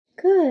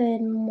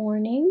Good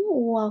morning,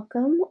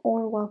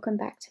 welcome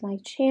back to my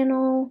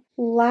channel.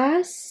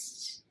 I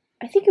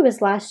think it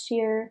was last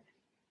year,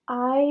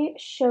 I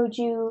showed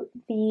you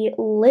the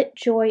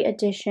LitJoy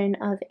edition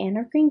of Anne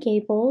of Green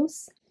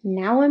Gables.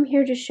 Now I'm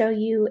here to show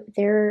you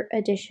their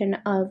edition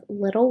of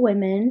Little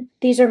Women.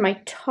 These are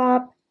my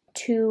top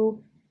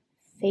two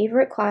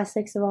favorite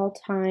classics of all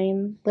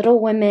time. Little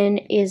Women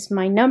is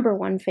my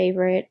 #1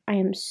 favorite. I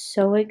am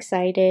so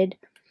excited.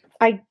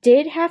 I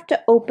did have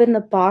to open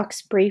the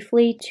box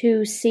briefly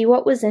to see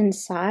what was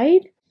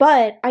inside,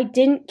 but I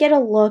didn't get a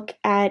look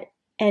at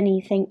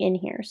anything in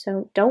here.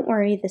 So don't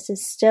worry, this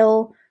is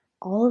still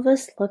all of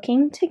us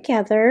looking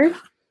together.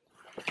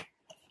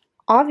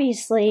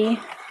 Obviously,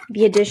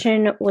 the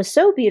edition was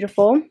so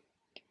beautiful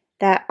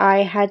that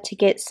I had to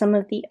get some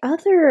of the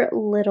other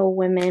Little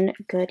Women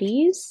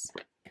goodies.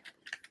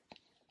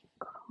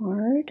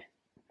 Card.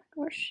 Oh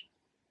my gosh.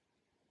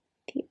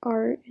 The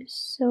art is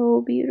so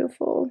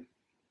beautiful.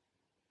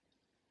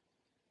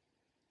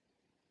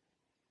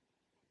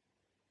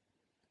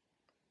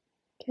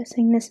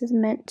 Guessing this is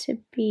meant to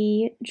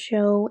be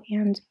Joe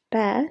and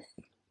Beth.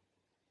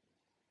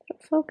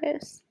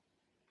 Focus.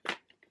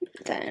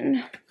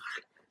 Then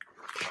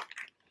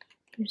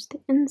here's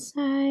the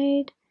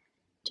inside.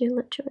 Dear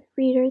LitJoy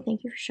reader,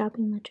 thank you for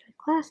shopping LitJoy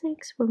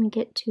Classics. When we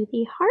get to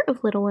the heart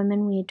of Little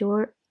Women, we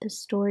adore the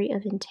story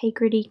of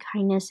integrity,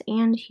 kindness,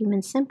 and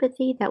human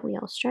sympathy that we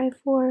all strive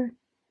for.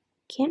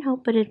 Can't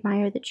help but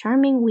admire the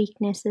charming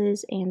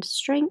weaknesses and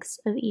strengths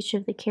of each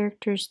of the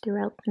characters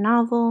throughout the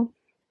novel.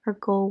 Our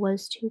goal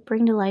was to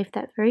bring to life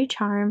that very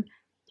charm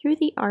through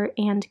the art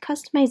and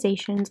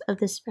customizations of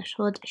this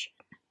special edition.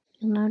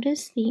 You'll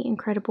notice the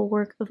incredible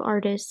work of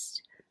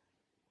artist,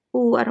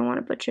 I don't want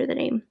to butcher the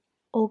name,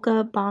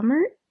 Olga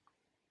Baumert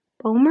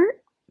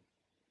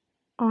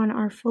on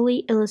our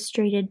fully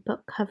illustrated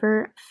book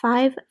cover,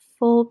 5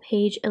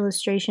 full-page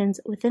illustrations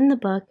within the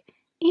book,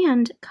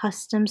 and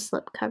custom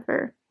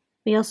slipcover.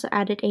 We also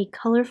added a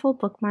colorful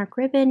bookmark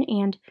ribbon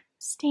and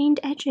stained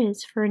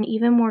edges for an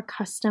even more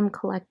custom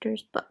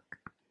collector's book.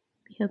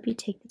 We hope you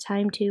take the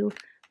time to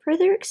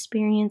further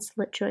experience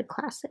LitJoy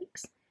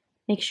Classics.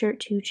 Make sure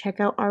to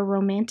check out our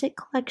romantic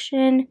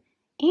collection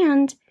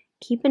and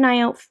keep an eye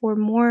out for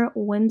more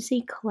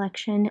Whimsy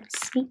collection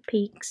sneak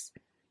peeks.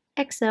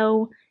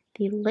 XO,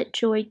 the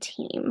LitJoy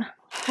team.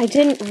 I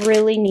didn't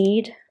really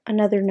need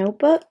another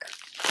notebook,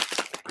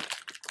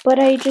 but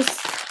I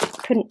just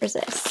couldn't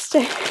resist.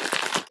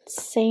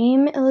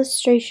 Same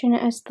illustration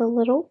as the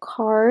little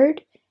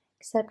card,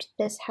 except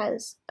this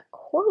has a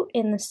quote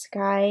in the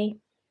sky.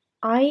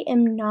 I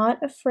am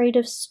not afraid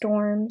of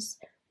storms,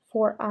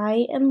 for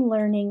I am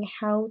learning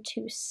how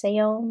to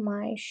sail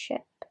my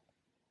ship.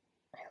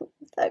 I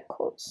love that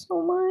quote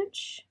so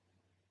much.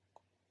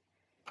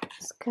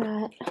 It's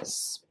got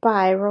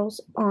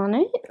spirals on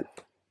it.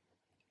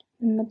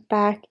 And the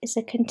back is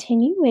a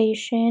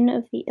continuation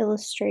of the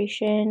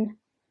illustration.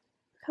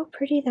 Look how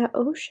pretty that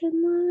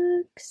ocean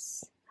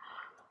looks.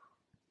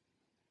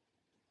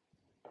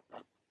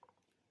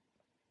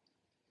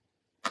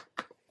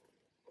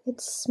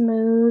 It's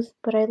smooth,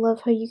 but I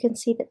love how you can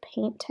see the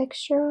paint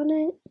texture on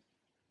it.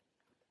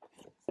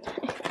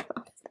 I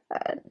love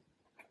that.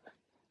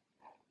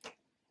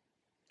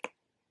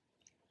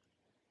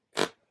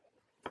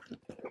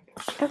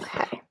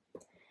 Okay.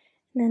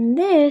 And then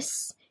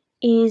this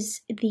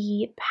is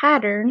the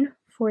pattern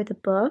for the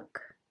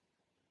book.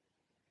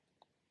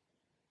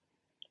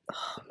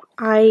 Oh,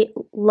 I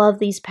love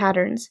these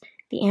patterns.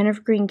 The Anne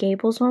of Green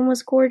Gables one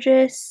was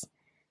gorgeous.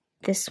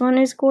 This one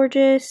is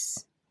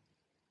gorgeous.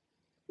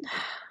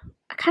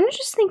 I kind of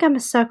just think I'm a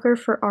sucker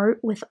for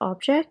art with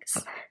objects.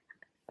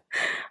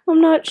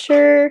 I'm not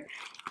sure.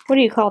 What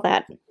do you call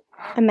that?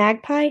 A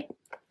magpie?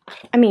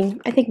 I mean,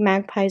 I think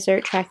magpies are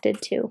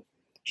attracted to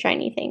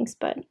shiny things,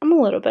 but I'm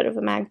a little bit of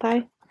a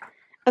magpie.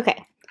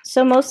 Okay,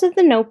 so most of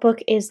the notebook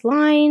is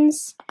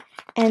lines,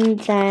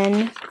 and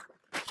then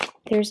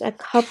there's a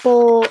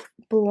couple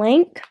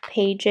blank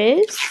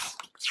pages.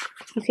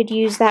 You could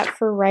use that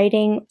for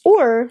writing,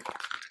 or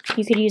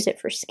you could use it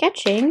for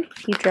sketching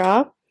if you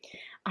draw.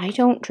 I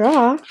don't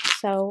draw,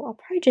 so I'll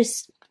probably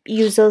just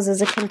use those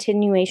as a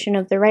continuation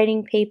of the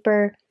writing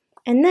paper.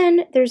 And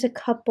then there's a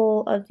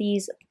couple of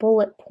these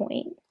bullet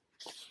point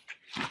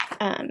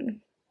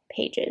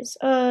pages.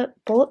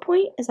 Bullet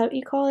point? Is that what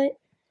you call it?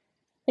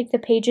 Like the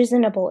pages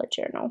in a bullet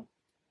journal,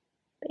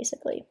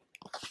 basically.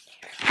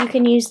 You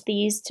can use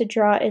these to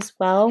draw as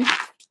well,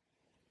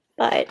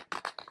 but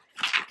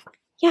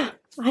yeah,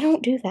 I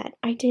don't do that.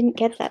 I didn't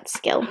get that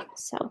skill,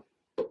 so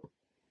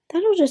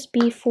that'll just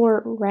be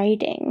for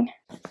writing.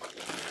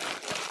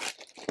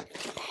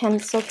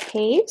 Pencil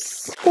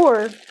case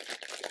or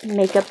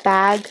makeup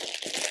bag,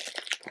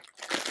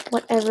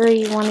 whatever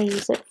you want to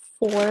use it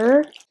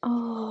for.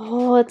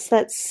 Oh, it's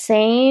that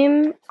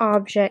same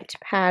object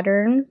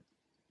pattern.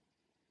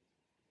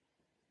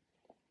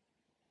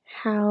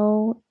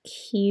 How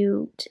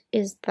cute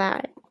is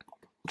that?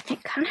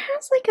 It kind of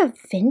has like a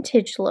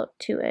vintage look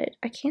to it.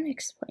 I can't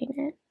explain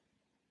it.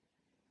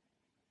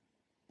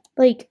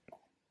 Like,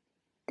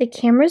 The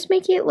cameras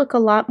make it look a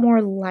lot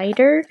more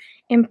lighter.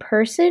 In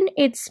person,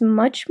 it's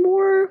much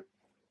more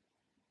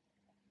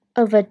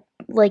of a,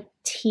 like,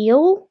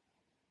 teal,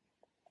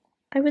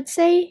 I would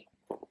say.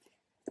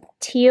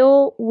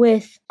 Teal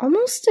with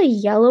almost a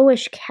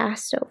yellowish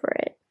cast over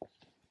it.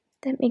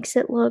 That makes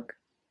it look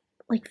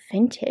like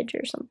vintage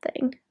or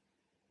something.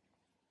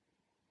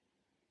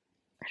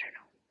 I don't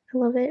know. I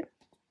love it.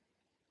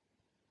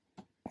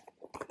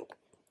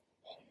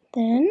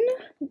 Then,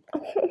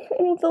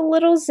 oh, the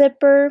little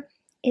zipper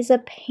is a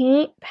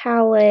paint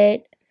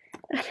palette.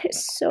 That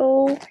is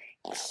so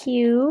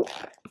cute.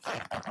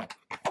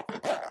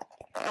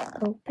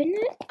 Open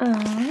it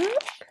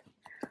up.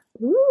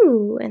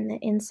 Ooh, and the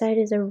inside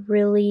is a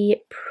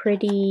really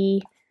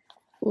pretty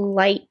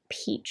light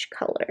peach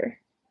color.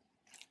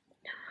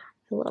 I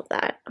love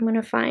that. I'm going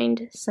to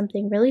find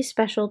something really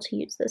special to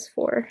use this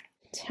for.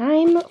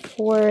 Time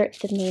for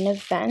the main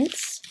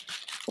events.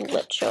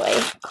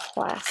 LitJoy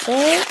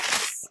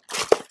Classics.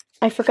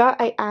 I forgot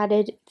I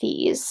added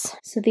these.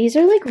 So these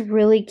are like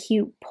really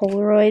cute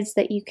Polaroids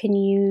that you can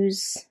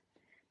use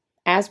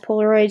as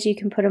Polaroids. You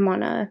can put them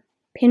on a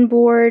pin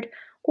board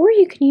or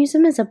you can use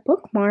them as a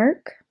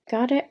bookmark.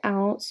 Got it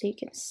out so you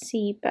can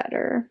see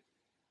better.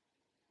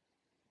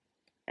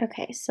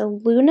 Okay, so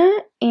Luna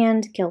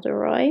and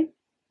Gilderoy.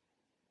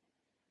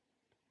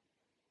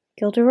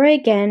 Gilderoy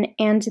again,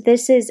 and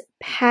this is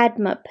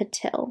Padma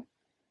Patil.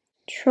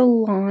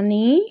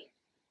 Trelawney.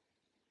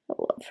 I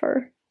love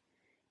her.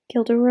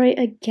 Gilderoy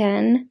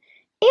again,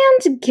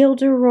 and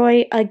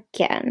Gilderoy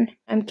again.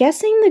 I'm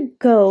guessing the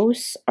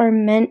ghosts are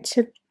meant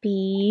to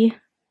be,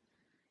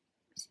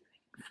 let's see if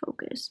I can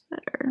focus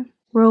better.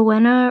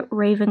 Rowena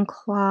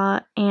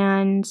Ravnclaw,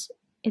 and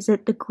is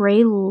it the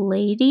Grey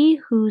Lady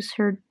who's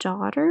her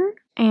daughter?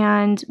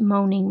 And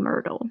Moaning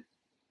Myrtle.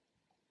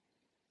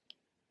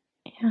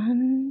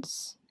 And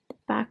the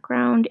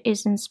background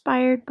is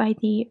inspired by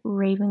the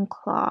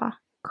Ravenclaw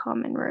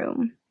common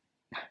room.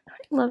 I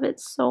love it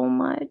so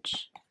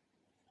much.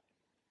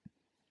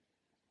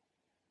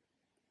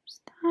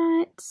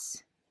 That,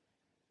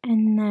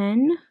 and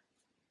then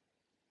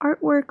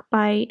artwork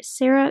by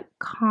Sarah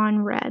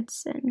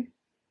Conradson.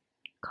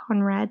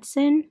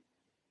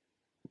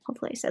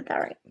 Hopefully I said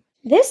that right.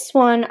 This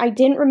one I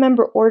didn't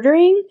remember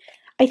ordering.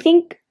 I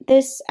think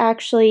this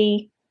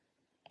actually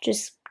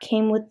just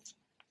came with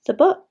the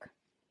book.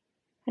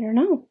 I don't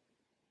know.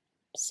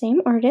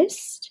 Same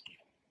artist.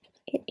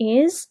 It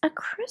is a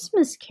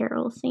Christmas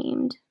Carol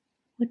themed,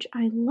 which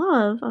I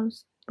love. I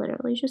was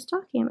literally just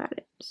talking about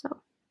it,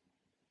 so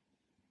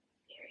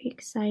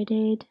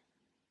excited.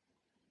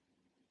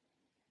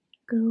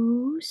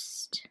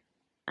 Ghost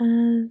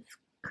of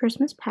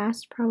Christmas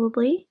Past,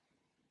 probably.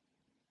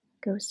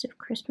 Ghost of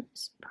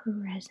Christmas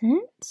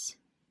Present.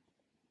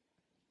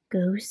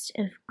 Ghost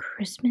of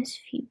Christmas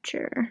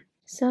Future.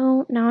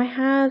 So now I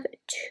have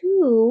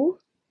two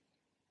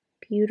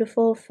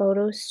beautiful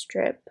photo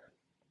strip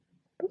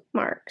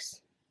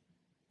bookmarks.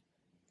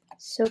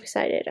 So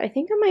excited. I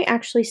think I might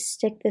actually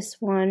stick this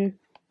one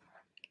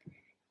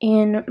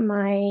in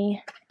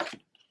my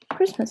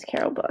Christmas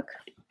Carol book.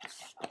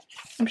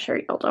 I'm sure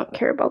y'all don't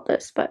care about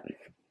this, but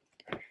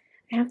I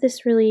have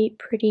this really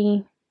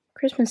pretty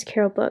Christmas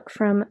Carol book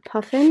from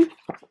Puffin.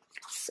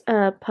 It's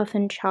a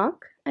Puffin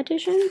Chalk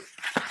edition.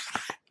 I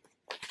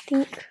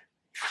think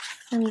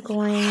I'm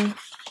going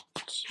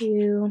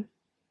to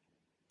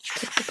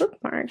put the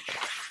bookmark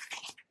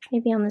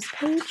maybe on this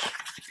page.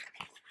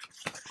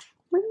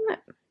 Look at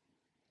that.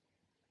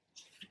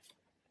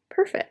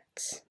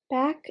 Perfect.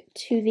 Back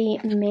to the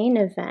main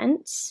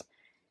event.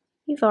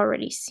 You've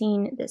already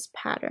seen this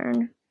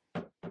pattern,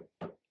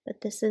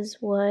 but this is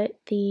what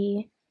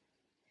the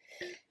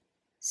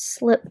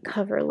slip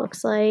cover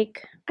looks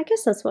like. I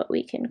guess that's what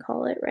we can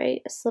call it,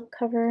 right? A slip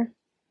cover,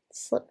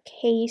 slip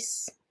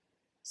case,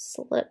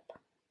 slip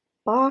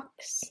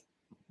box.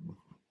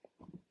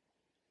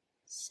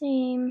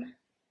 Same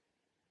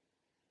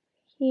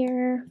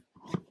here.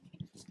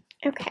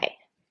 Okay,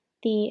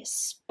 the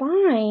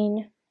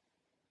spine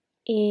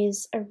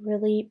is a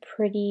really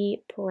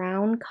pretty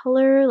brown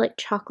color, like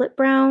chocolate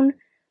brown,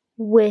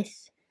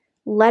 with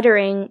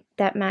lettering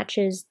that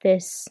matches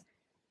this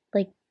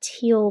like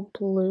teal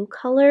blue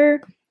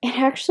color. It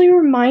actually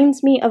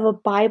reminds me of a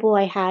Bible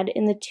I had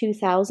in the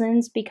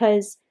 2000s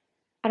because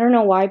I don't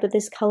know why, but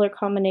this color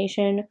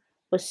combination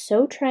was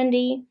so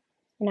trendy,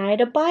 and I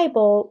had a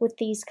Bible with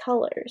these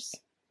colors. I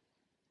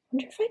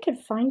wonder if I could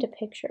find a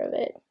picture of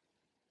it.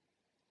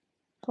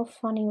 How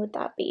funny would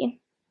that be?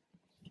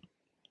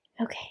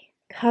 Okay,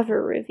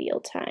 cover reveal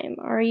time.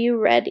 Are you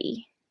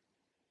ready?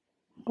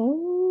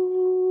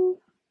 Oh,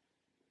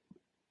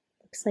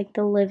 looks like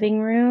the living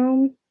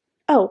room.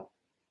 Oh,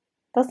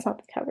 that's not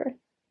the cover.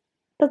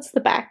 That's the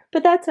back,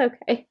 but that's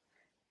okay.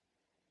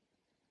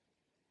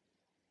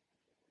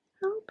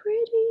 How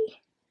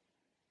pretty.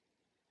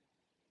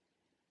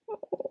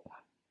 Oh,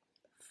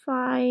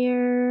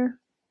 fire.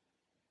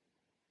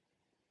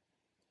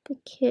 The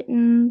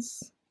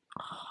kittens.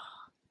 Oh,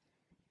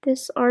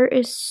 this art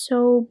is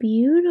so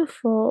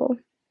beautiful.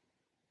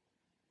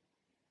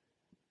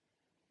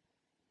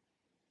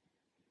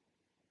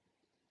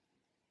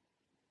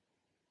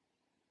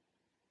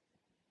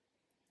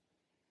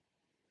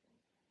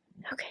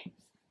 Okay.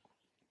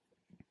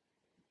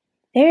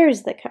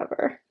 There's the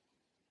cover.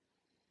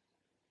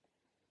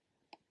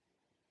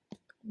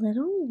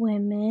 Little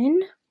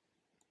Women.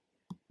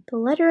 The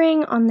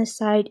lettering on this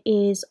side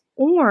is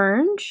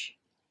orange.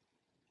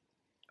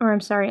 Or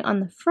I'm sorry, on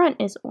the front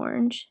is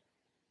orange.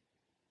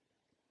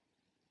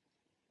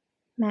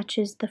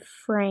 Matches the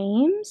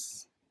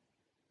frames.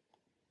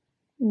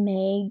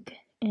 Meg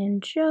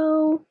and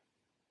Joe.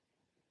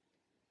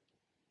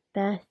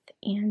 Beth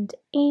and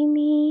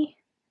Amy.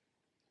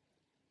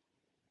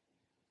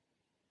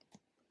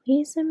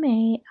 Louisa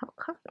May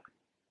Alcott.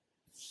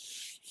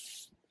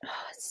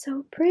 Oh, it's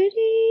so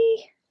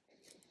pretty.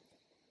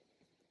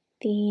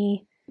 The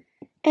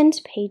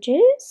end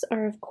pages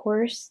are, of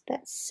course,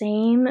 that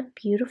same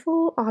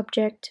beautiful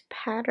object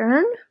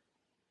pattern.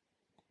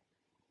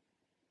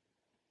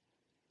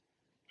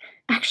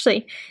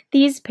 Actually,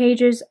 these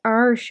pages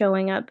are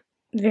showing up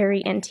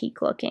very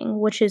antique looking,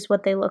 which is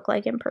what they look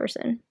like in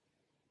person.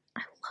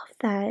 I love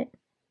that.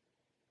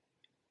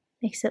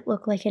 Makes it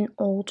look like an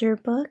older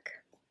book.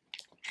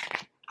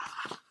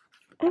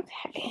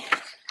 Okay.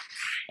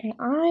 And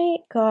I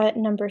got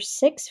number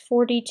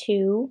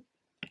 642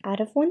 out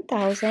of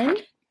 1,000.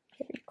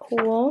 Very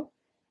cool.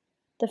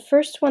 The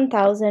first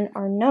 1,000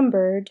 are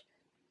numbered.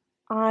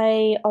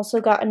 I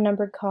also got a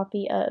numbered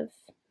copy of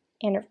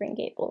Anne of Green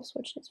Gables,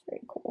 which is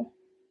very cool.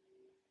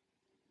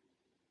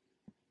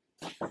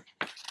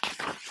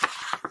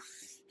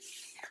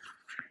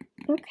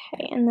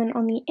 Okay, and then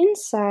on the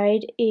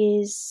inside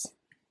is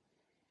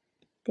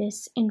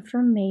this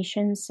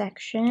information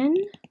section.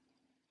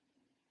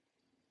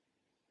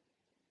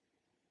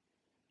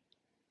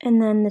 And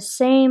then the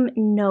same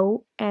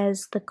note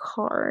as the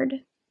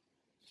card.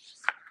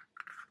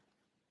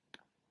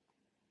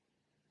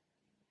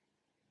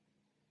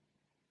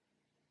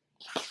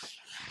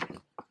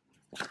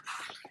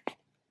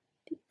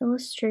 The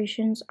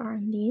illustrations are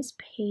on these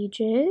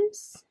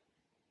pages.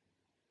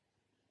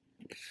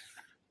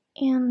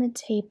 And the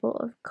table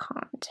of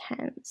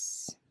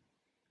contents.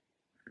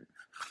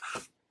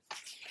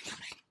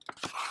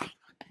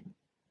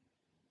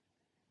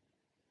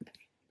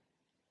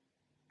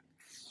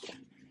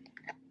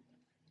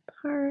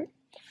 Part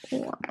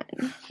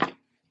 1.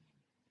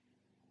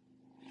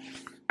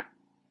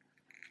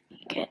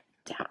 Get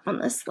down on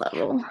this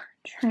level.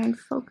 Try and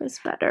focus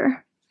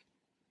better.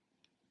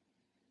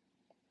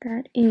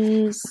 That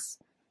is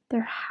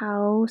their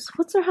house.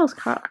 What's their house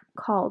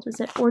called?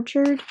 Is it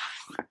Orchard?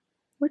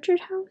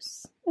 Orchard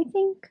House, I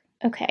think.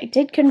 Okay, I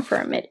did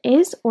confirm it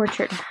is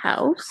Orchard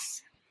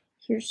House.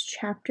 Here's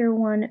chapter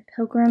 1,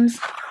 Pilgrim's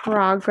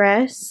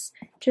Progress.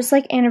 Just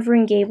like Anne of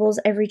Green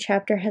Gables, every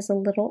chapter has a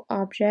little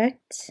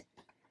object.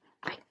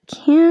 I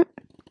can't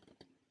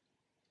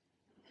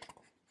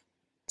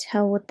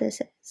tell what this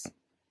is.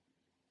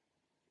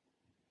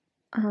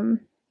 I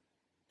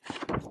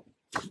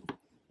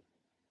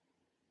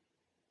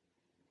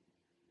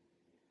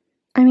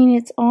mean,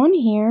 it's on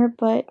here,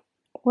 but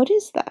what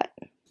is that?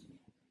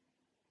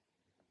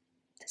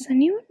 Does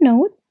anyone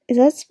know? Is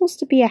that supposed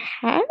to be a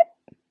hat?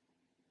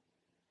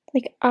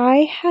 Like,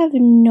 I have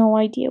no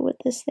idea what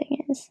this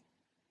thing is.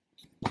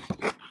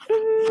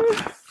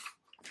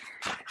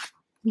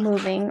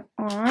 Moving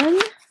on.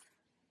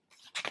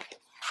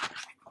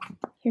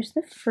 Here's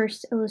the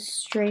first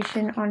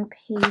illustration on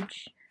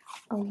page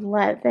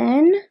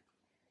 11.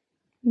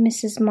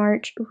 Mrs.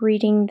 March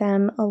reading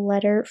them a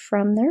letter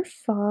from their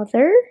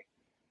father.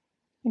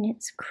 And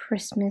it's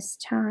Christmas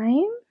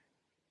time.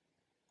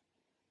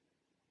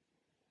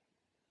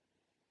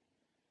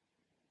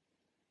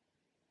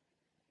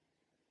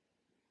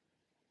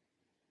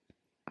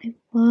 I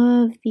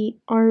love the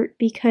art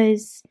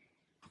because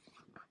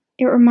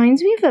it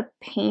reminds me of a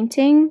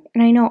painting,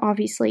 and I know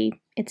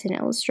obviously it's an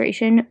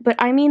illustration, but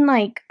I mean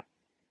like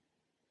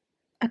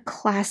a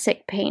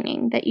classic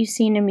painting that you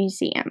see in a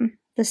museum.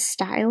 The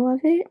style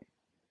of it.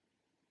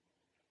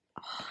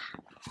 Oh,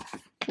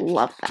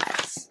 love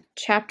that.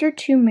 Chapter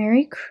 2,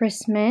 Merry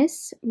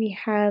Christmas. We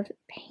have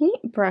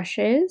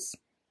paintbrushes,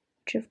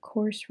 which of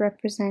course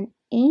represent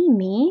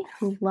Amy,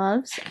 who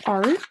loves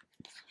art.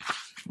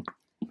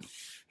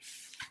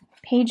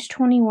 Page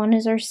 21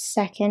 is our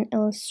second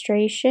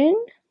illustration.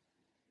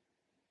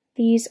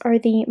 These are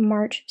the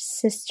March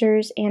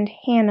sisters and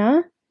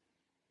Hannah.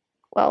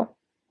 Well,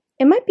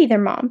 it might be their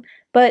mom,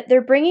 but they're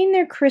bringing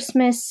their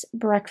Christmas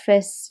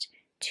breakfast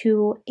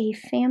to a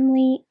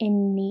family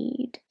in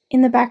need.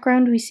 In the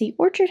background, we see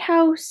Orchard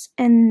House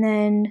and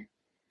then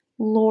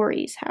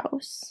Laurie's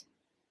house,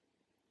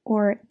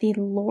 or the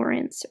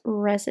Laurence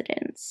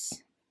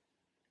residence.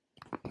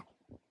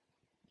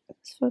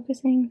 It's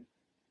focusing.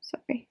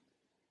 Sorry.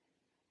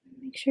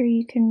 Make sure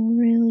you can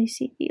really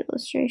see the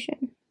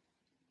illustration.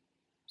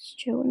 It's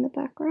Joe in the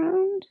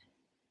background.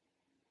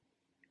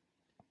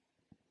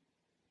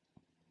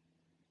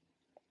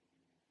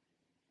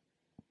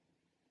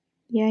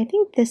 Yeah, I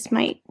think this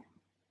might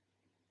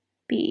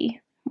be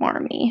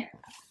Marmee,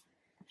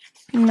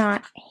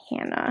 not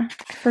Hannah.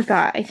 I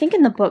forgot. I think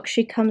in the book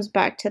she comes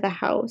back to the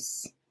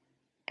house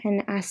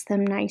and asks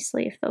them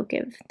nicely if they'll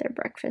give their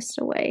breakfast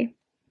away.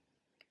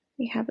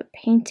 We have a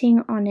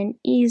painting on an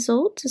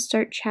easel to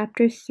start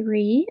chapter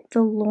 3,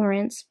 The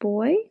Laurence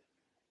Boy.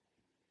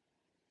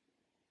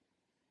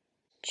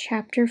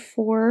 Chapter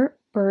 4,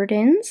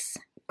 Burdens,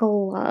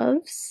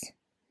 Gloves,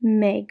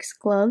 Meg's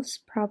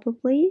gloves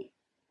probably.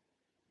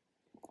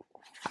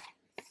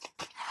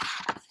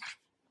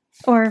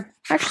 Or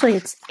actually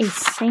it's a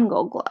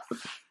single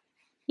glove.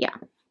 Yeah.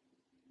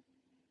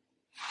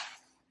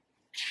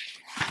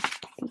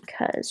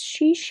 Because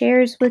she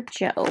shares with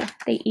Joe.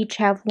 They each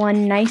have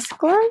one nice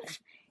glove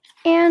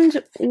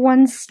and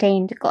one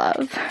stained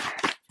glove.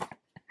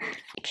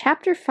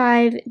 Chapter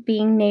 5,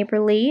 Being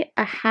Neighborly,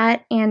 a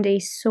hat and a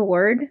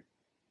sword,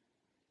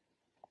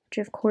 which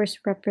of course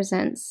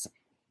represents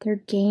their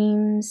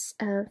games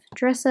of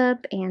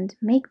dress-up and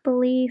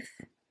make-believe.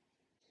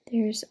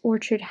 There's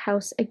Orchard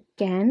House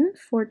again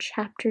for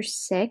chapter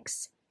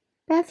 6.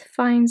 Beth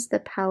finds the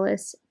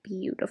palace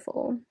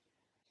beautiful.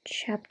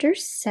 Chapter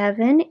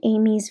 7,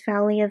 Amy's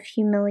Valley of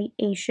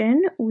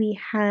Humiliation. We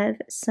have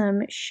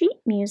some sheet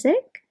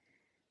music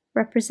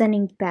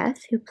representing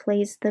Beth, who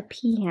plays the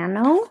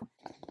piano.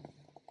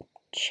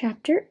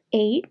 Chapter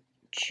 8,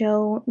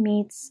 Joe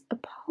meets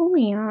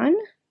Apollyon.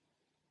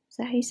 Is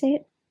that how you say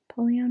it?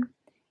 Apollyon.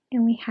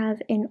 And we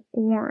have an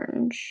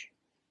orange.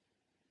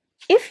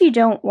 If you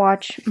don't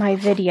watch my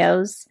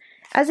videos,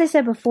 as I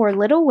said before,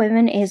 Little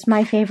Women is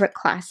my favorite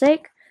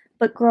classic,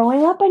 but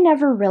growing up I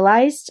never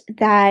realized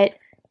that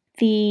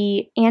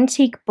the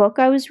antique book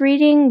I was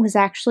reading was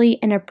actually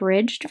an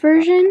abridged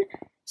version.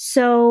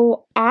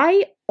 So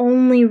I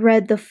only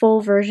read the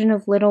full version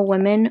of Little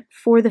Women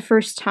for the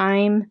first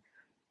time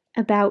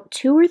about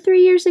 2 or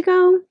 3 years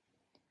ago,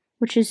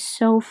 which is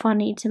so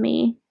funny to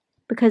me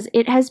because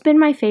it has been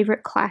my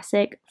favorite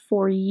classic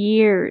for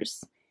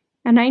years,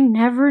 and I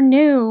never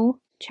knew.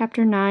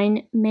 Chapter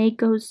 9, Meg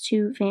goes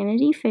to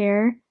Vanity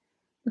Fair.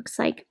 Looks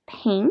like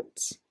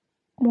paint.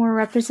 More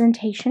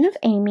representation of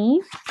Amy.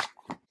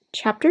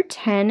 Chapter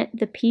 10,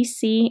 the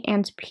PC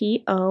and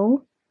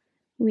PO.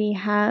 We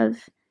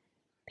have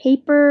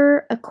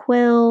paper, a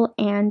quill,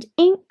 and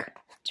ink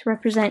to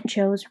represent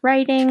Joe's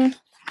writing.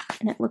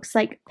 And it looks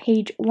like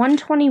page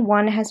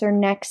 121 has our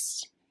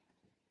next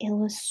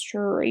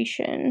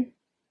illustration.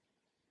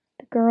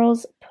 The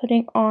girls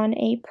putting on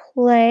a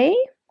play.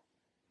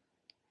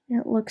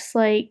 And it looks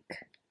like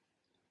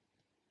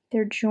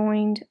they're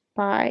joined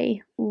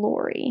by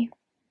Laurie.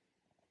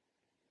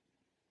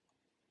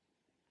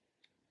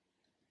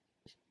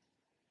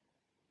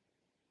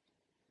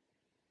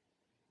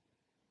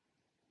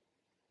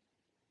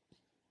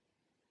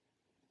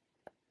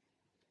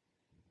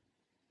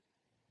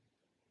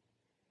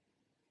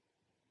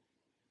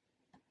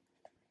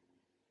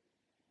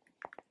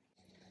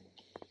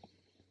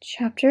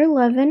 Chapter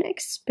 11,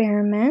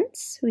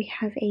 Experiments. We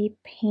have a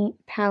paint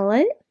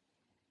palette,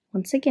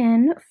 once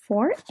again,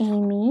 for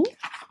Amy.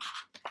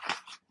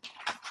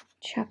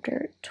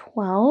 Chapter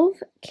 12,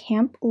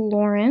 Camp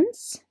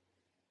Laurence.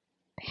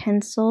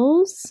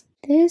 Pencils.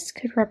 This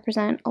could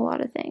represent a lot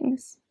of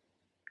things.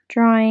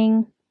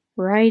 Drawing,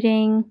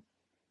 writing.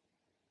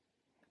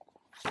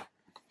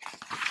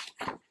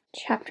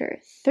 Chapter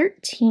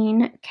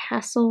 13,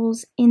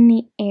 Castles in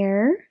the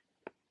Air.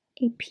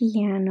 A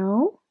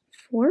piano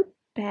for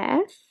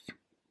Beth.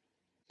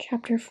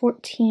 Chapter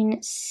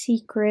 14,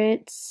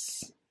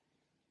 Secrets.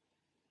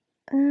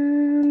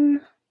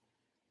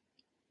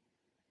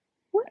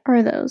 What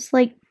are those?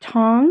 Like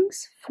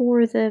tongs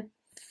for the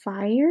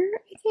fire,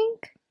 I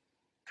think?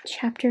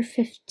 Chapter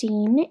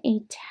 15,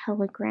 A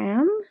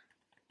Telegram.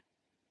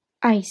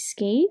 Ice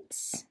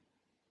skates.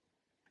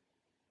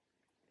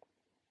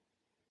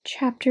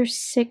 Chapter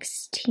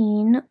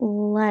 16,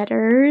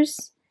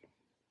 Letters.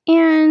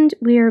 And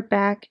we are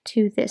back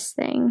to this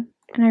thing.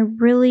 And I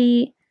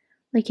really,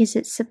 is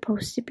it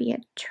supposed to be a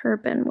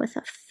turban with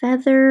a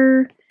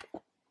feather?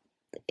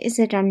 Is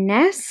it a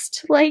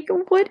nest?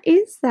 What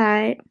is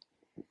that?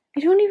 I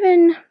don't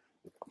even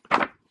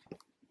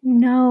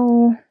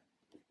know.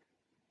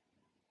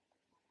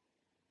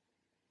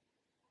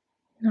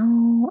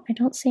 No, I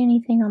don't see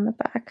anything on the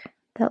back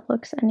that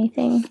looks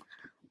anything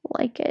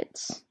like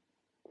it.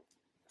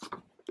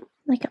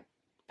 Like a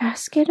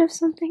basket of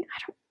something?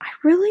 I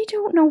really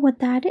don't know what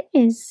that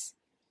is.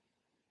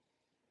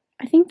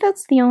 I think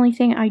that's the only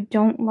thing I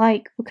don't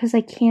like because I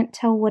can't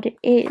tell what it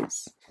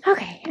is.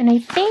 Okay, and I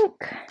think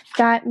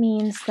that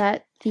means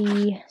that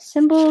the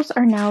symbols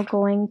are now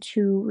going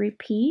to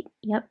repeat.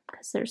 Yep,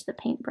 because there's the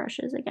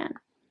paintbrushes again.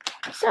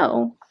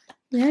 So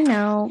we're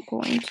now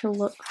going to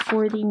look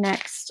for the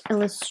next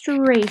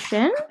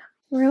illustration.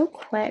 Real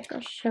quick,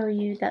 I'll show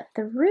you that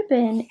the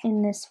ribbon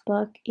in this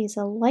book is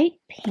a light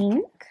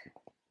pink.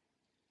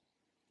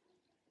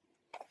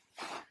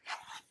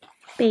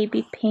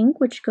 Baby pink,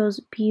 which goes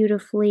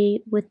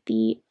beautifully with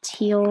the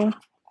teal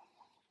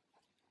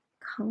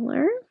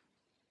color.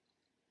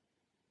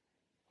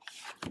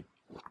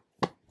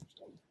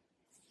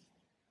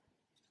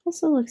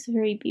 Also looks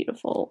very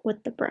beautiful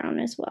with the brown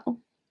as well.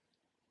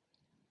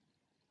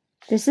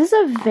 This is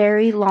a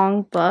very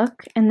long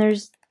book, and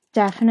there's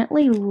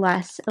definitely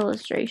less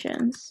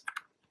illustrations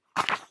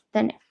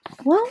than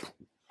Well,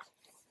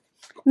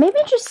 maybe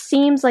it just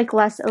seems like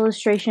less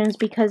illustrations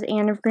because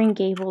Anne of Green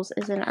Gables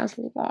isn't as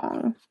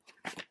long.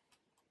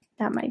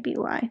 That might be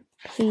why.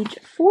 Page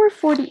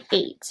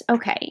 448.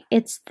 Okay,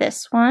 it's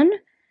this one,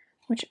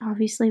 which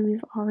obviously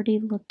we've already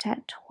looked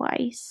at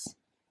twice.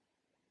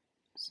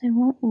 So I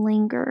won't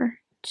linger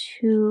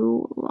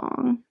too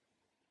long.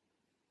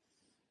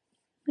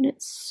 But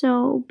it's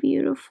so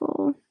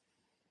beautiful.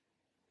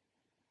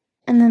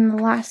 And then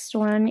the last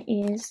one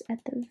is at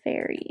the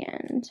very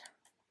end.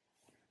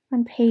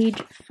 On page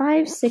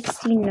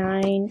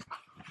 569,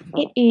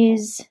 it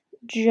is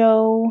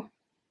Jo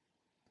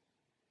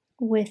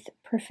with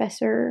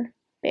Professor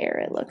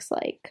Bear, it looks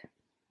like.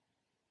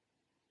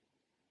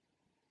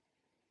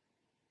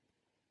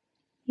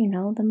 You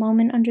know, the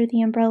moment under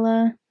the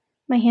umbrella,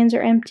 my hands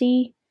are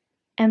empty,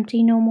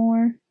 empty no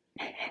more.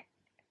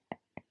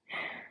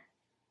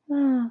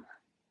 Oh,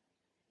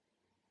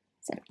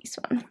 it's a nice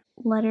one.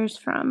 Letters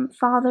from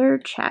Father,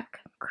 check.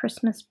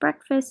 Christmas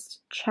breakfast,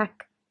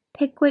 check.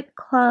 Pickwick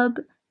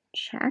Club,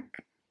 check.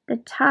 The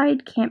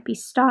tide can't be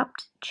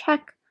stopped,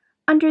 check.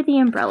 Under the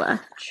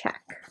umbrella,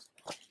 check.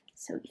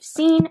 So we've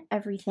seen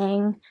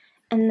everything.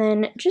 And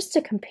then just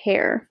to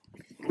compare,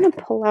 I'm going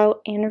to pull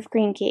out Anne of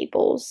Green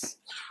Gables.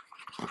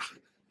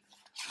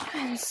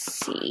 Let's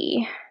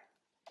see.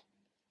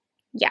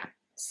 Yeah,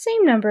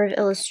 same number of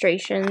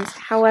illustrations.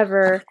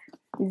 However,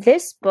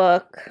 this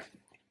book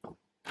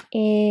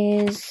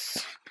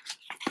is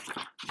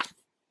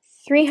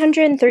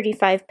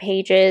 335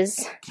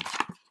 pages.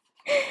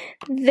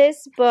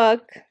 This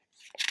book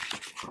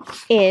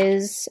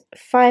is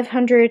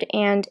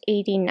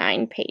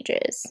 589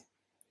 pages.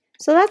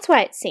 So that's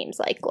why it seems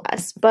like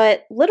less.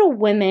 But Little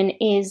Women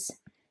is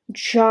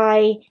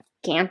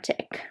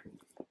gigantic.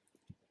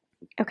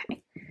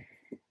 Okay.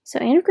 So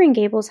Anne of Green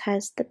Gables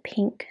has the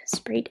pink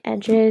sprayed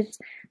edges.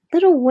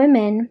 Little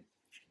Women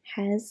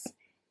has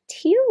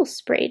teal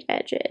sprayed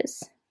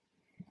edges.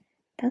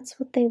 That's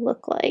what they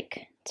look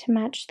like to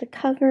match the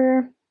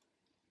cover.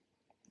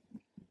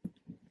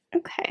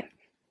 Okay.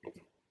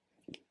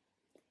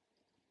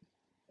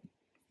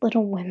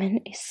 Little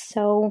Women is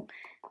so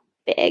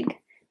big.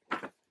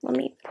 Let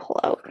me pull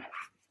out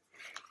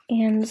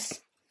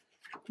Anne's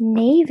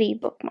navy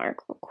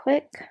bookmark real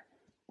quick.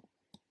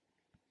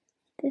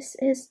 This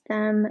is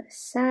them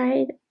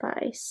side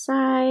by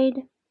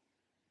side.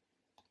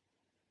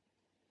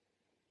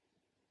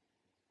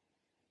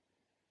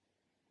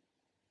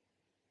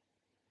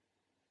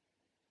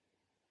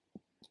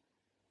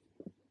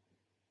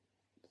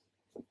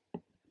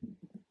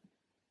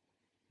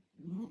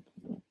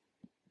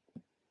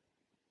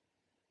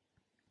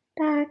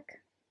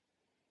 Back.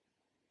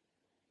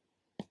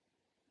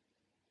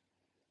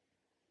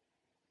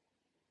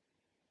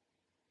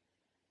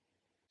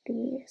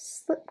 The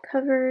slip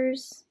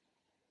covers.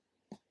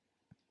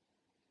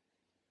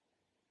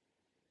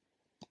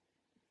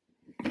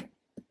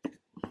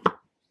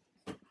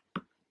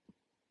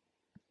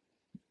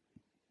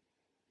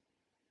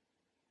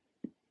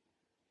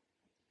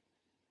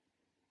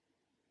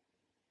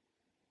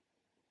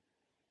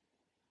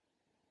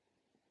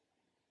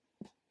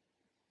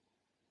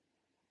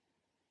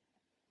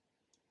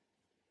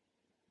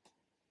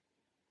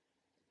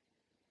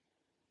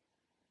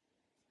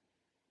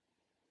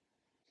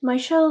 My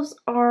shelves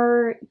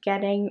are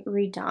getting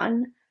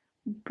redone,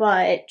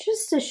 but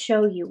just to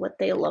show you what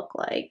they look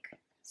like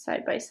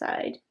side by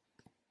side.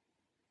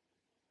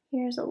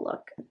 Here's a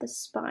look at the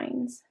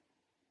spines.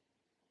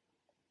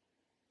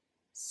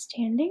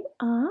 Standing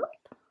up.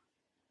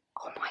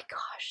 Oh my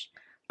gosh.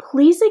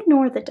 Please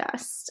ignore the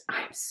dust.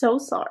 I'm so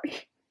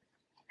sorry.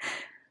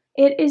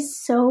 It is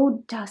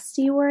so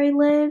dusty where I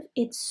live.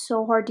 It's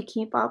so hard to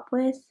keep up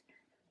with.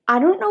 I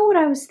don't know what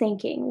I was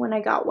thinking when I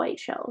got white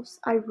shelves.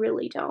 I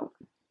really don't.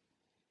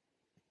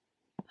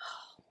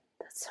 Oh,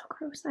 that's so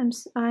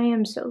gross. I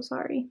am so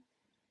sorry.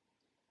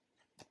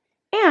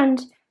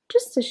 And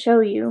just to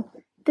show you,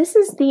 this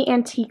is the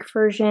antique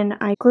version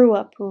I grew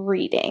up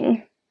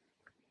reading.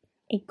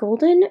 A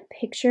Golden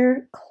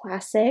Picture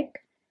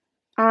classic.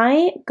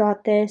 I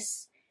got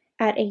this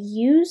at a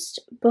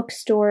used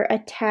bookstore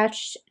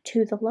attached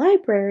to the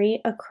library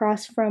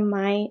across from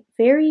my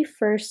very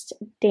first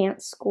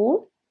dance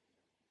school.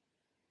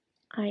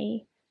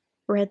 I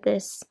read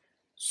this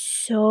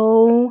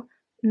so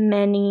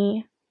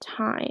many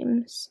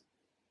times.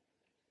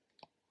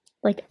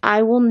 Like,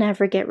 I will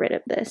never get rid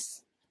of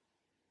this.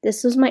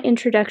 This was my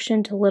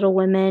introduction to Little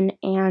Women,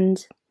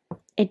 and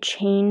it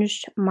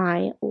changed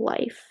my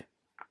life.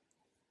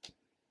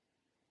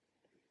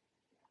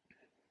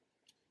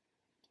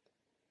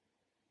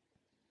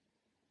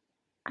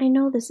 I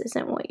know this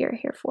isn't what you're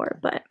here for,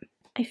 but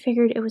I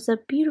figured it was a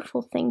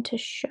beautiful thing to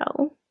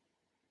show,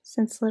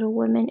 since Little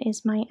Women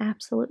is my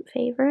absolute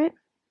favorite.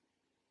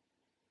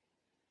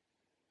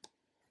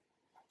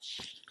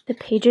 The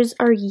pages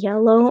are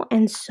yellow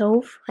and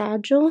so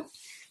fragile.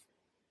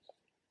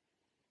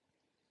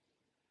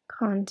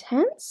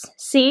 Contents.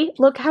 See,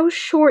 look how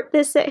short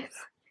this is.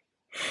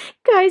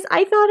 Guys,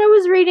 I thought I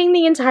was reading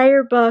the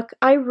entire book.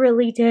 I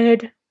really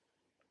did.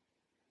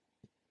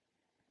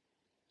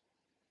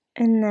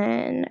 And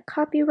then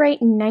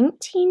copyright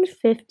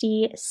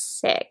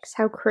 1956.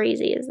 How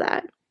crazy is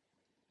that?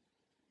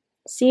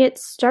 See, it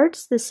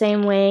starts the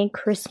same way.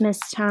 Christmas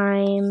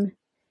time.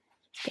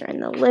 They're in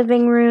the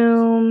living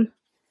room.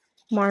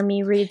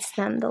 Marmee reads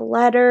them the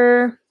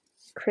letter.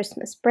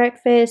 Christmas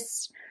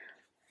breakfast.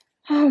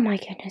 Oh my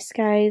goodness,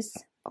 guys.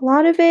 A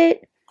lot of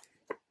it.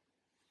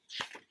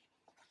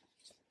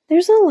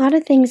 There's a lot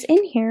of things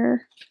in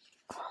here.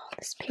 Oh,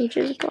 this page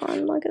is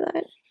gone. Look at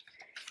that.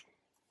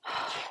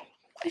 Oh,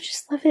 I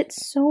just love it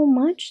so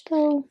much,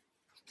 though.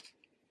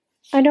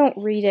 I don't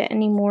read it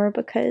anymore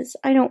because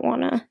I don't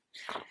want to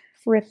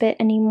rip it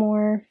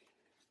anymore.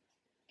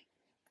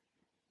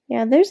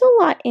 Yeah, there's a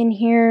lot in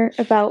here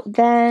about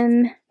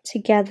them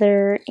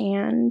together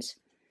and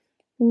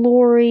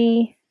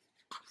Laurie,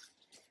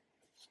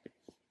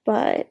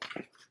 but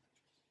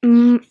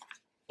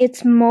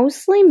it's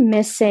mostly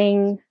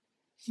missing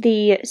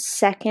the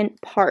second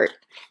part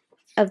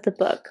of the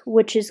book,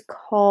 which is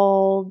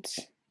called,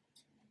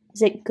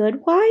 is it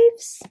Good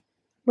Wives?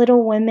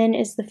 Little Women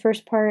is the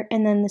first part,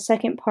 and then the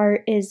second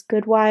part is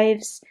Good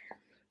Wives.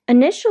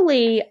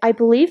 Initially, I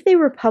believe they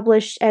were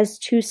published as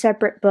two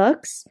separate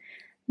books,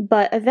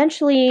 but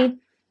eventually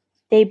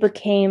they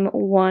became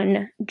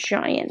one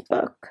giant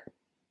book.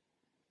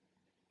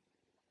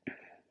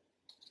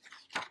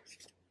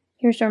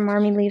 Here's where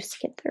Marmee leaves to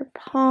get their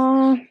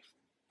paw.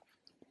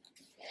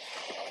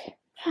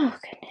 Oh,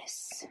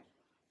 goodness.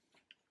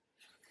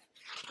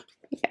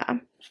 Yeah.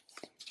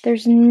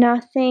 There's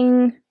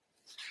nothing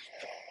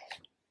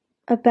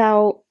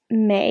about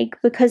Meg,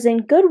 because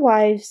in Good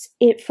Wives,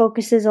 it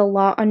focuses a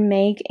lot on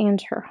Meg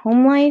and her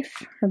home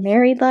life, her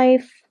married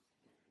life.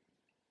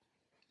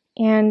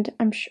 And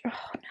I'm sure,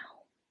 oh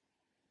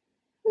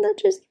no. That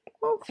just,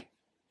 oh.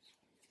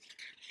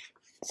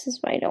 This is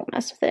why I don't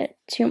mess with it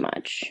too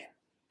much.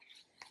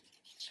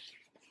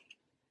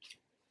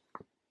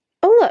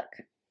 Oh,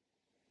 look.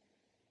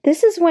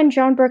 This is when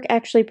John Brooke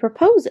actually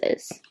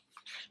proposes.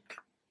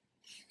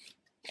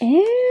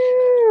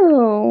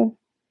 Ew.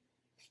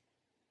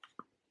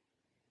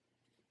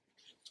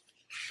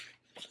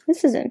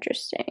 This is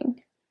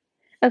interesting.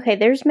 Okay,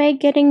 there's Meg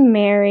getting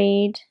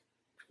married.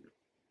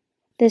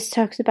 This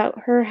talks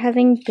about her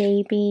having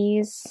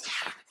babies.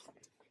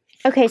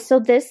 Okay, so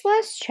this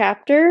last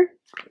chapter,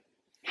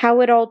 how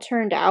it all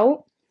turned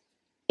out,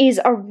 is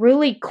a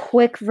really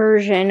quick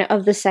version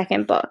of the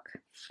second book.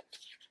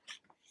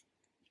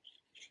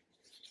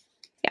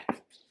 Yeah.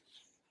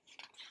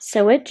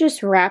 So it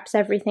just wraps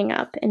everything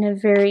up in a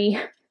very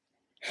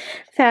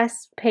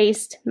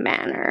fast-paced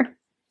manner.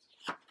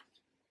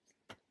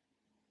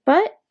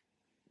 But,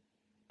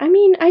 I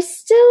mean, I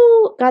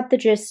still got the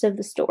gist of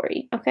the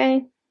story,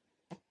 okay?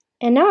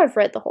 And now I've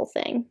read the whole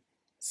thing.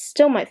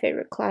 Still my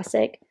favorite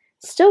classic.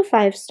 Still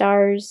 5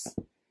 stars.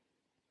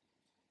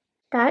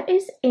 That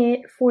is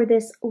it for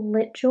this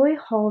LitJoy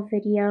haul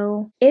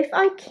video. If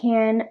I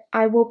can,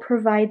 I will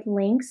provide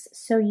links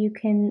so you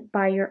can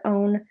buy your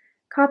own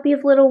copy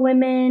of Little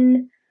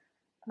Women.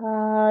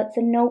 The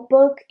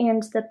notebook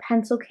and the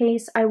pencil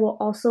case I will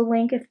also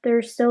link if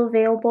they're still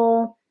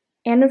available.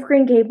 Anne of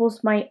Green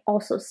Gables might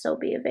also still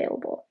be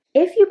available.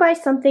 If you buy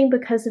something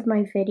because of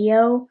my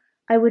video,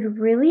 I would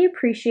really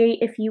appreciate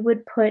if you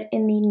would put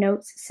in the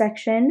notes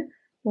section,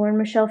 Lauren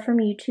Michele from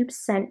YouTube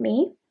sent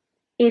me.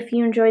 If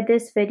you enjoyed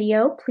this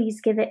video,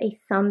 please give it a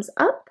thumbs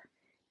up.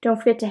 Don't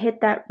forget to hit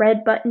that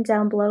red button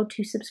down below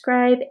to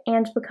subscribe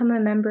and become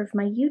a member of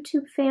my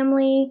YouTube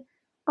family.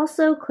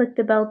 Also, click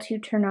the bell to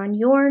turn on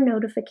your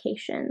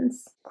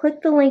notifications.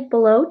 Click the link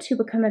below to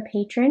become a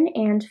patron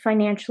and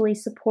financially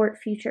support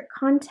future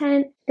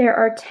content. There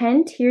are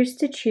 10 tiers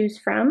to choose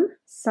from,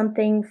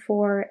 something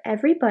for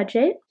every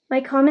budget. My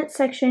comment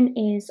section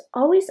is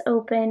always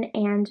open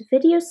and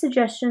video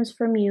suggestions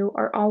from you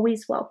are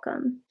always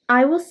welcome.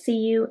 I will see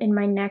you in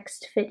my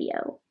next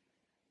video.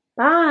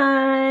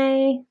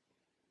 Bye!